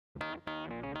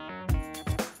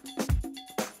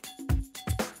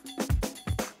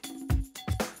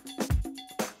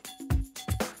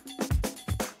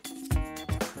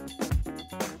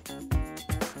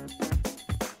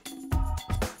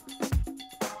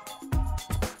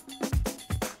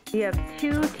We have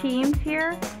two teams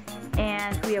here,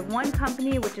 and we have one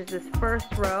company, which is this first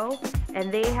row,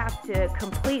 and they have to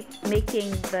complete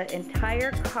making the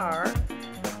entire car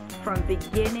from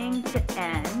beginning to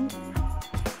end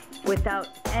without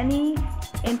any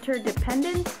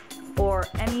interdependence or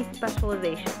any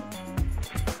specializations.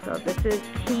 So this is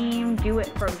team do it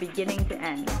from beginning to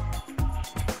end.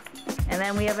 And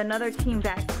then we have another team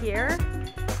back here,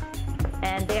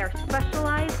 and they are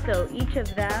specialized, so each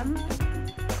of them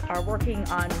are working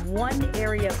on one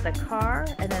area of the car,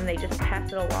 and then they just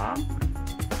pass it along,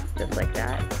 just like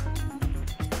that.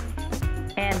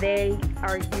 And they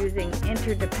are using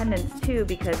interdependence too,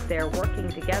 because they're working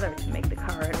together to make the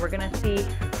car. And we're gonna see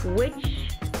which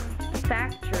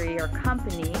factory or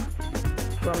company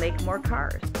will make more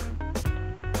cars.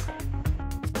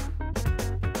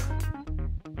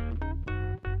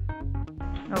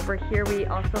 Over here we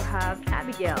also have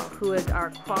Abigail, who is our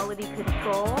quality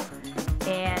control,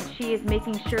 and she is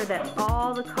making sure that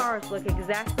all the cars look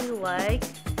exactly like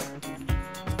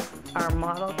our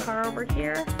model car over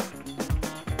here.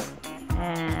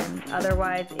 And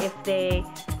otherwise, if they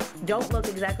don't look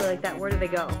exactly like that, where do they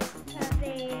go?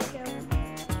 They go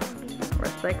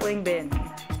Recycling bin.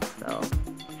 So,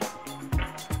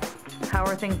 how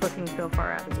are things looking so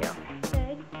far, Abigail?